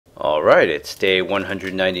Alright, it's day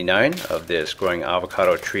 199 of this Growing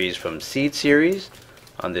Avocado Trees from Seed series.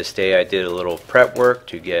 On this day I did a little prep work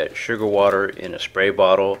to get sugar water in a spray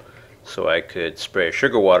bottle so I could spray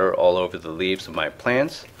sugar water all over the leaves of my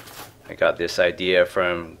plants. I got this idea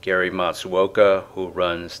from Gary Matsuoka, who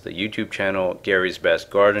runs the YouTube channel Gary's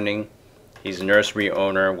Best Gardening. He's a nursery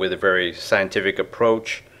owner with a very scientific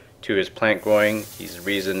approach to his plant growing. He's the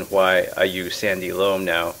reason why I use sandy loam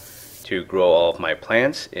now to grow all of my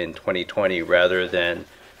plants in 2020 rather than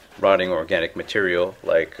rotting organic material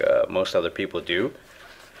like most other people do.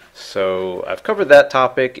 So I've covered that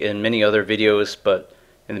topic in many other videos, but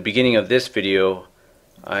in the beginning of this video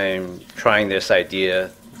I'm trying this idea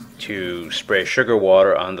to spray sugar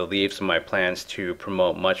water on the leaves of my plants to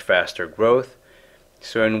promote much faster growth.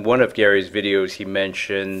 So in one of Gary's videos he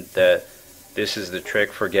mentioned that this is the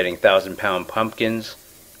trick for getting 1,000-pound pumpkins.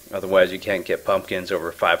 Otherwise you can't get pumpkins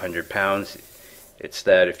over 500 pounds. It's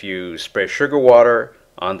that if you spray sugar water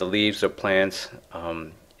on the leaves of plants,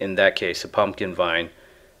 in that case a pumpkin vine,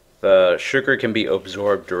 the sugar can be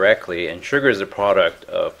absorbed directly, and sugar is a product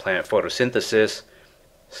of plant photosynthesis,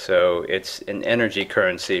 so it's an energy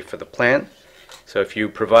currency for the plant. So if you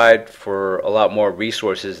provide for a lot more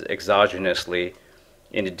resources exogenously,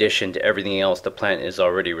 in addition to everything else the plant is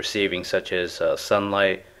already receiving, such as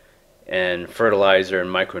sunlight and fertilizer and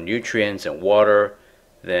micronutrients and water,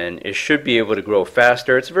 then it should be able to grow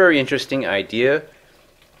faster. It's a very interesting idea.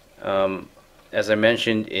 As I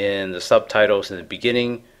mentioned in the subtitles in the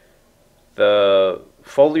beginning, the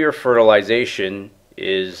foliar fertilization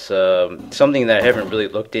is something that I haven't really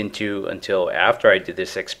looked into until after I did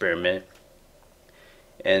this experiment.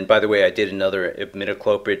 And by the way, I did another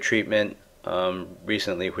imidacloprid treatment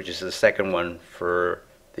recently, which is the second one for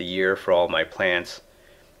the year for all my plants.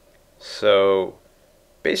 So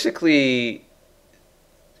basically,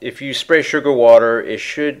 if you spray sugar water, it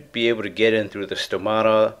should be able to get in through the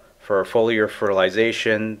stomata. For foliar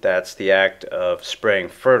fertilization, that's the act of spraying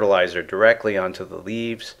fertilizer directly onto the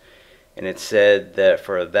leaves. And it said that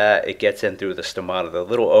for that, it gets in through the stomata, the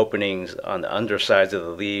little openings on the undersides of the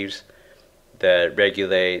leaves that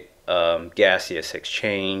regulate gaseous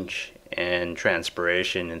exchange and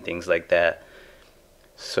transpiration and things like that.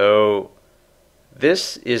 So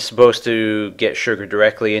this is supposed to get sugar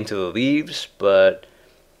directly into the leaves, but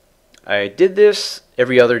I did this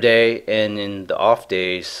every other day, and in the off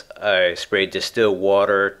days I sprayed distilled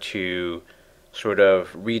water to sort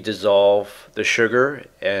of redissolve the sugar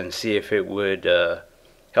and see if it would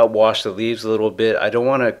help wash the leaves a little bit. I don't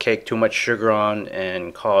want to cake too much sugar on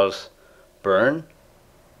and cause burn,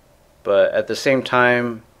 but at the same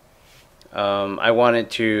time I wanted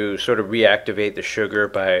to sort of reactivate the sugar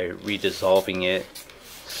by redissolving it.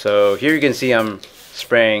 So here you can see I'm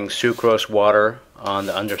spraying sucrose water on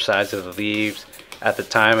the undersides of the leaves. At the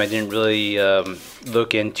time I didn't really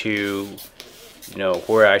look into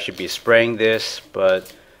where I should be spraying this,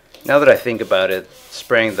 but now that I think about it,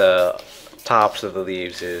 spraying the tops of the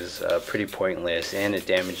leaves is pretty pointless, and it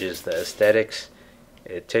damages the aesthetics.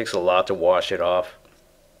 It takes a lot to wash it off.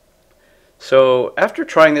 So after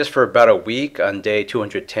trying this for about a week, on day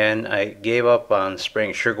 210, I gave up on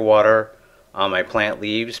spraying sugar water on my plant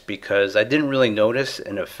leaves because I didn't really notice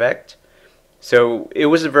an effect. So it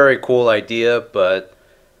was a very cool idea, but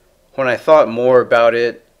when I thought more about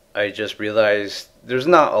it, I just realized there's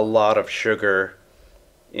not a lot of sugar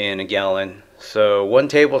in a gallon. So 1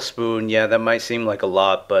 tablespoon, yeah, that might seem like a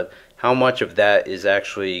lot, but how much of that is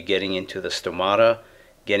actually getting into the stomata,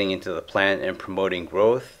 getting into the plant and promoting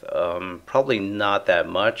growth? Probably not that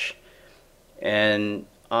much. And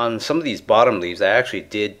on some of these bottom leaves I actually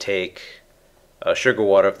did take sugar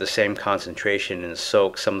water of the same concentration and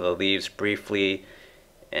soak some of the leaves briefly.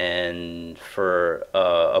 And for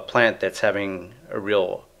a plant that's having a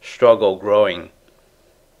real struggle growing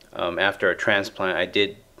after a transplant, I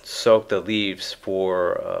did soak the leaves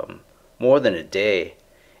for more than a day,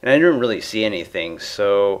 and I didn't really see anything.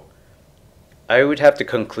 So I would have to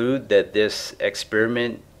conclude that this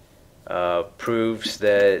experiment proves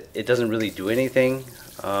that it doesn't really do anything.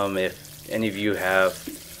 If any of you have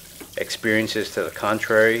experiences to the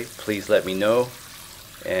contrary, please let me know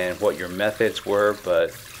and what your methods were.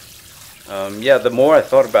 But yeah, the more I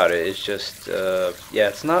thought about it, it's just yeah,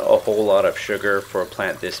 it's not a whole lot of sugar for a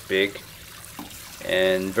plant this big,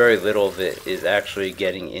 and very little of it is actually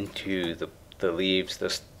getting into the leaves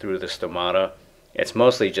through the stomata. It's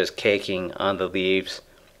mostly just caking on the leaves.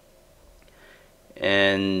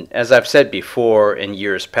 And as I've said before in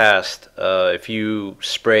years past, if you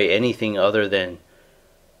spray anything other than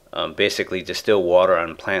basically distilled water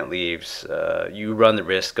on plant leaves, you run the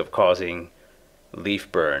risk of causing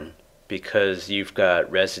leaf burn, because you've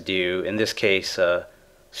got residue, in this case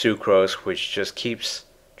sucrose, which just keeps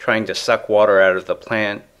trying to suck water out of the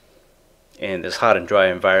plant in this hot and dry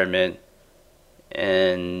environment.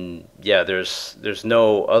 And yeah, there's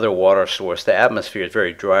no other water source. The atmosphere is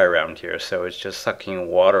very dry around here, so it's just sucking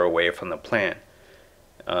water away from the plant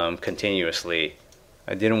continuously.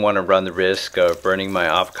 I didn't want to run the risk of burning my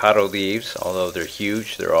avocado leaves. Although they're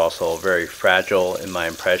huge, they're also very fragile in my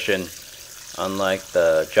impression, unlike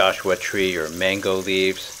the Joshua tree or mango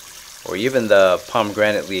leaves, or even the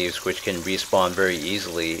pomegranate leaves, which can respawn very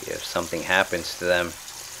easily if something happens to them.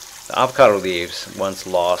 The avocado leaves, once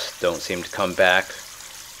lost, don't seem to come back.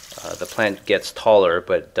 The plant gets taller,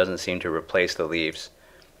 but doesn't seem to replace the leaves.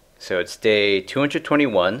 So it's day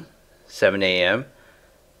 221, 7 a.m.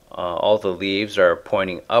 All the leaves are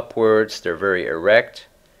pointing upwards. They're very erect,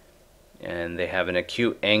 and they have an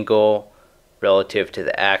acute angle relative to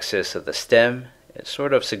the axis of the stem. It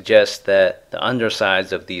sort of suggests that the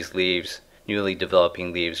undersides of these leaves, newly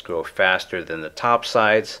developing leaves, grow faster than the top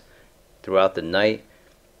sides throughout the night.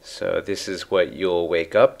 So this is what you'll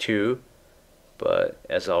wake up to. But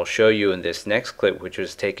as I'll show you in this next clip, which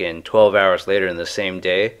was taken 12 hours later in the same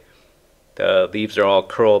day, the leaves are all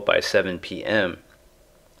curled by 7 p.m.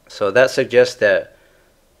 So that suggests that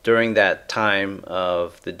during that time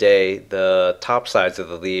of the day, the top sides of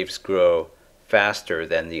the leaves grow faster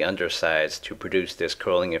than the undersides to produce this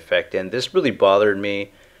curling effect. And this really bothered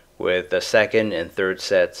me with the second and third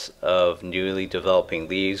sets of newly developing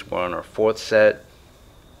leaves. We're on our fourth set,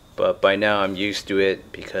 but by now I'm used to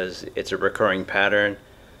it because it's a recurring pattern.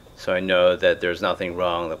 So I know that there's nothing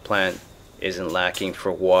wrong. The plant isn't lacking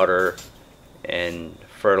for water, and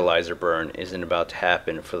fertilizer burn isn't about to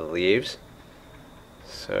happen for the leaves.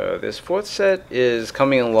 So this fourth set is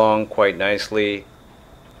coming along quite nicely,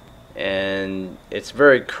 and it's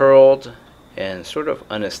very curled and sort of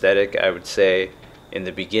unaesthetic, I would say, in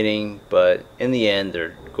the beginning, but in the end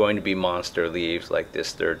they're going to be monster leaves like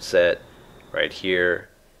this third set right here.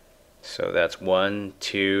 So that's 1,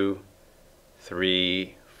 2,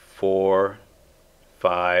 3, 4,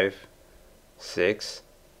 5, 6,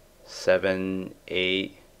 7,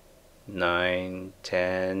 8, 9,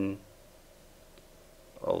 10,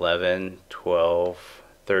 11, 12,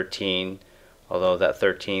 13, although that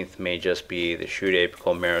 13th may just be the shoot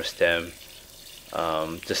apical meristem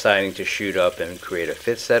deciding to shoot up and create a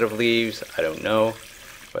fifth set of leaves. I don't know,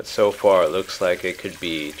 but so far it looks like it could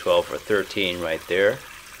be 12 or 13 right there.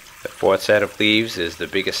 The fourth set of leaves is the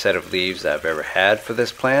biggest set of leaves I've ever had for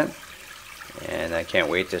this plant, and I can't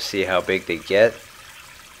wait to see how big they get,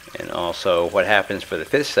 and also what happens for the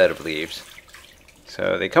fifth set of leaves.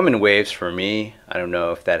 So they come in waves for me. I don't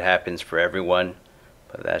know if that happens for everyone,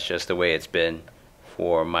 but that's just the way it's been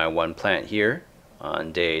for my one plant here.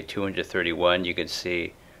 On day 231, you can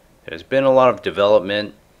see there's been a lot of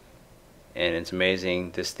development, and it's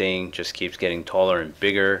amazing. This thing just keeps getting taller and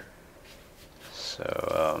bigger.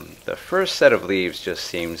 So the first set of leaves just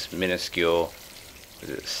seems minuscule.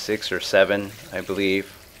 6 or 7, I believe.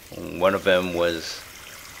 One of them was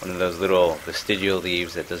one of those little vestigial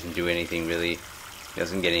leaves that doesn't do anything really. It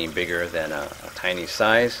doesn't get any bigger than a tiny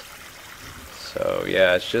size. So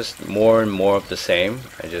yeah, it's just more and more of the same.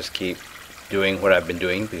 I just keep doing what I've been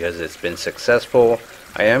doing because it's been successful.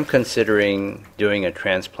 I am considering doing a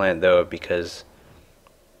transplant though, because,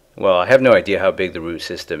 well, I have no idea how big the root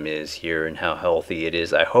system is here and how healthy it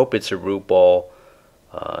is. I hope it's a root ball.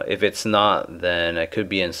 If it's not, then I could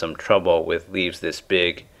be in some trouble with leaves this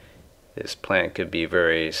big. This plant could be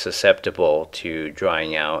very susceptible to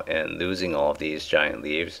drying out and losing all of these giant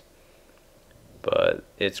leaves. But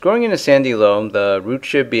it's growing in a sandy loam. The root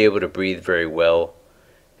should be able to breathe very well.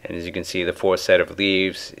 And as you can see, the fourth set of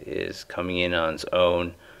leaves is coming in on its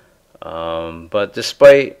own. But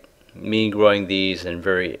despite me growing these in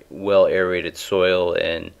very well aerated soil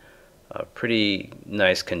and pretty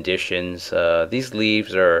nice conditions, these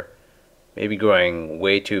leaves are maybe growing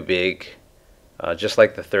way too big, just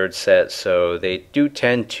like the third set. So they do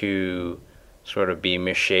tend to sort of be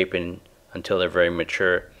misshapen until they're very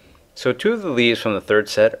mature. So 2 of the leaves from the third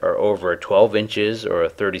set are over 12 inches or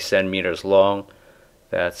 30 centimeters long.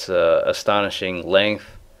 That's astonishing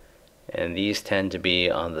length, and these tend to be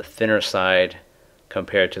on the thinner side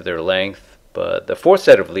compared to their length. But the fourth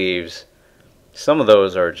set of leaves, some of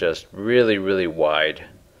those are just really, really wide.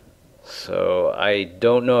 So I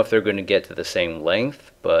don't know if they're going to get to the same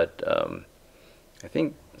length, but I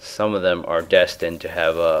think some of them are destined to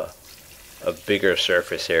have a bigger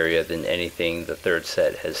surface area than anything the third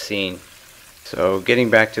set has seen. So getting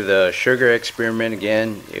back to the sugar experiment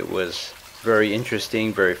again, it was very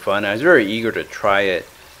interesting, very fun. I was very eager to try it,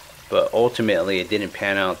 but ultimately it didn't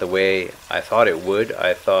pan out the way I thought it would.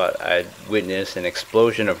 I thought I'd witness an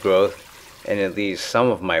explosion of growth in at least some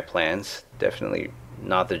of my plants. Definitely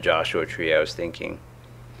not the Joshua tree I was thinking.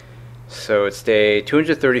 So it's day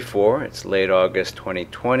 234. It's late August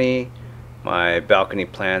 2020. My balcony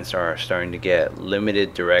plants are starting to get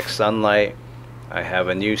limited direct sunlight. I have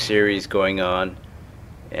a new series going on,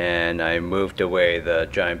 and I moved away the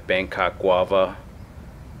giant Bangkok guava.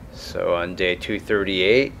 So on day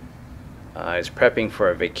 238, I was prepping for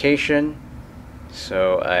a vacation,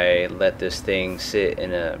 so I let this thing sit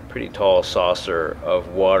in a pretty tall saucer of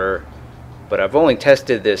water. But I've only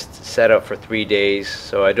tested this setup for 3 days,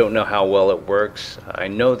 so I don't know how well it works. I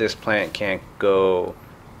know this plant can't go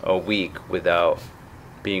a week without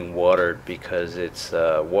being watered because its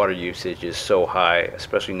water usage is so high,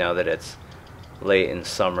 especially now that it's late in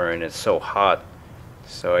summer and it's so hot.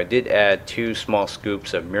 So I did add 2 small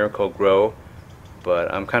scoops of Miracle-Gro,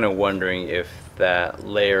 but I'm kind of wondering if that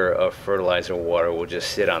layer of fertilizer water will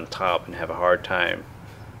just sit on top and have a hard time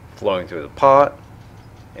flowing through the pot.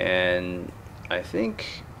 And I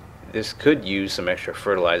think this could use some extra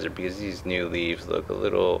fertilizer because these new leaves look a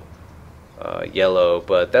little yellow,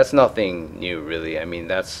 but that's nothing new really. I mean,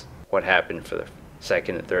 that's what happened for the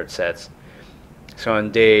second and third sets. So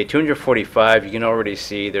on day 245, you can already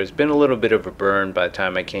see there's been a little bit of a burn by the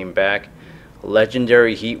time I came back. A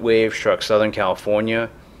legendary heat wave struck Southern California.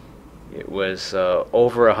 It was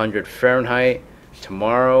over 100 Fahrenheit.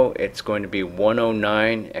 Tomorrow it's going to be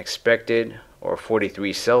 109 expected, or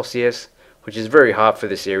 43 Celsius, which is very hot for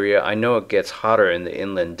this area. I know it gets hotter in the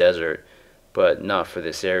inland desert, but not for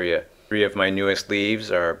this area. 3 of my newest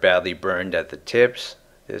leaves are badly burned at the tips.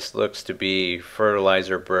 This looks to be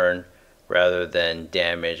fertilizer burn rather than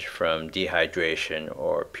damage from dehydration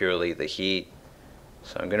or purely the heat.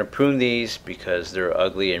 So I'm going to prune these because they're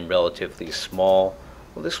ugly and relatively small.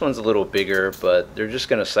 Well, this one's a little bigger, but they're just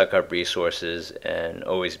going to suck up resources and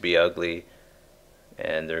always be ugly.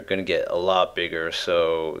 And they're going to get a lot bigger,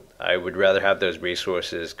 so I would rather have those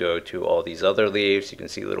resources go to all these other leaves. You can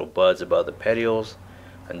see little buds above the petioles.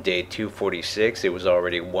 On day 246, it was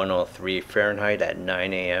already 103 Fahrenheit at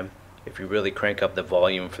 9 a.m. If you really crank up the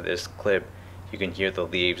volume for this clip, you can hear the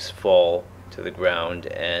leaves fall to the ground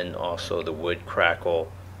and also the wood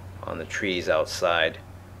crackle on the trees outside.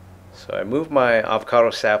 So I moved my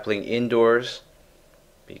avocado sapling indoors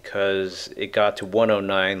because it got to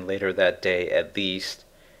 109 later that day at least,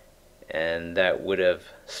 and that would have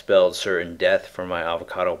spelled certain death for my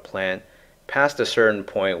avocado plant. Past a certain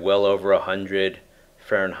point, well over 100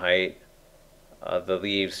 Fahrenheit, the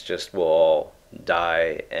leaves just will all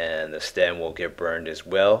die and the stem will get burned as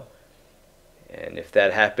well. And if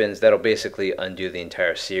that happens, that'll basically undo the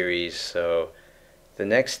entire series. So the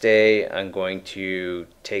next day I'm going to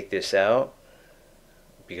take this out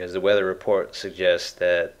because the weather report suggests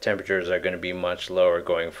that temperatures are going to be much lower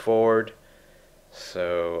going forward.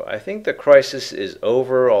 So I think the crisis is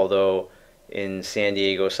over, although in San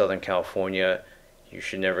Diego, Southern California, you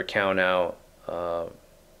should never count out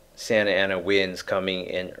Santa Ana winds coming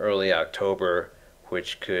in early October,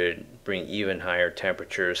 which could bring even higher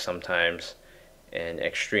temperatures sometimes and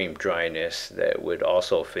extreme dryness that would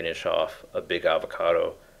also finish off a big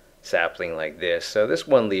avocado sapling like this. So this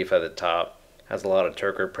one leaf at the top has a lot of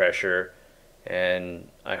turgor pressure, and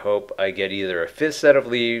I hope I get either a 5th set of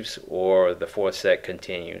leaves or the 4th set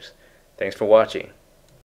continues. Thanks for watching.